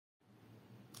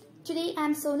Today I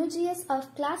am Sonu GS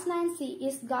of Class 9C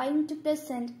is going to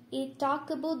present a talk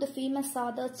about the famous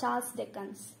author Charles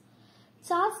Dickens.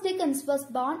 Charles Dickens was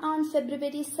born on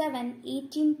February 7,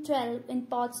 1812 in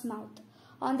Portsmouth,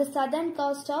 on the southern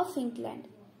coast of England.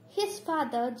 His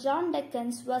father, John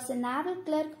Dickens, was a naval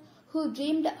clerk who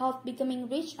dreamed of becoming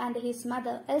rich, and his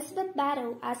mother, Elizabeth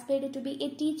Barrow, aspired to be a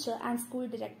teacher and school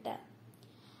director.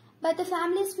 But the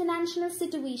family's financial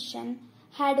situation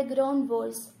had grown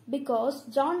worse because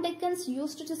John Dickens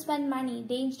used to spend money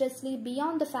dangerously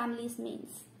beyond the family's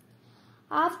means.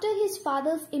 After his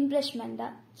father's imprisonment,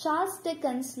 Charles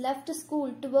Dickens left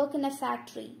school to work in a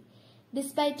factory.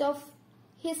 Despite of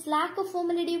his lack of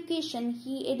formal education,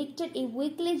 he edited a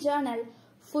weekly journal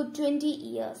for 20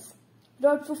 years,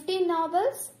 wrote 15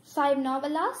 novels, 5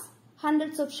 novellas,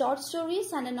 hundreds of short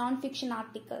stories and non-fiction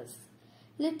articles.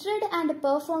 Literate and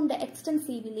performed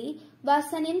extensively,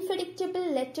 was an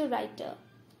indefatigable letter writer,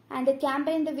 and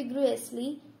campaigned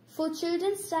vigorously for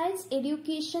children's rights,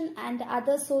 education and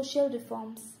other social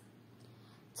reforms.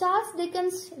 Charles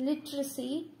Dickens'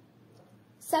 literary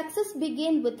success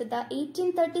began with the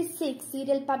 1836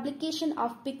 serial publication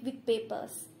of Pickwick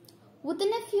Papers.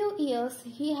 Within a few years,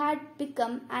 he had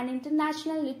become an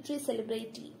international literary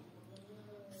celebrity,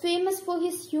 famous for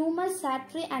his humor,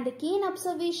 satire and keen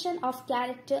observation of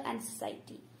character and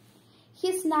society.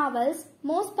 His novels,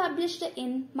 most published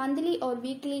in monthly or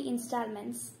weekly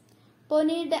installments,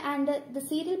 pioneered and the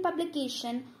serial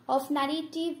publication of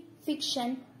narrative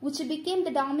fiction, which became the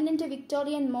dominant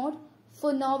Victorian mode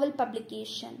for novel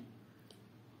publication.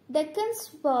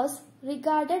 Dickens was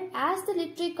regarded as the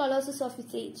literary colossus of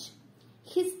his age.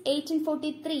 His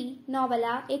 1843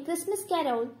 novella, A Christmas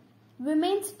Carol,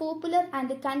 remains popular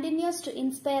and continues to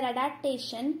inspire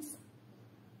adaptations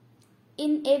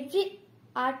in every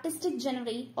artistic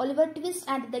genre. Oliver Twist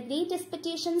and The Great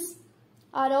Expectations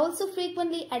are also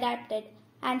frequently adapted,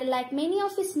 and like many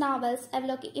of his novels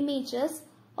evoke images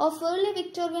of early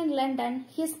Victorian London.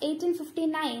 His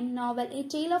 1859 novel A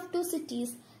Tale of Two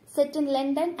Cities, set in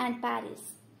London and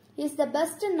Paris, is the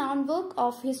best known work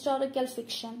of historical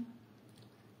fiction.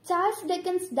 Charles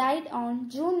Dickens died on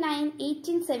June 9,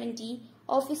 1870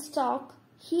 of his stroke.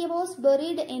 He was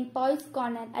buried in Poets'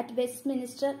 Corner at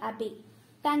Westminster Abbey.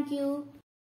 Thank you.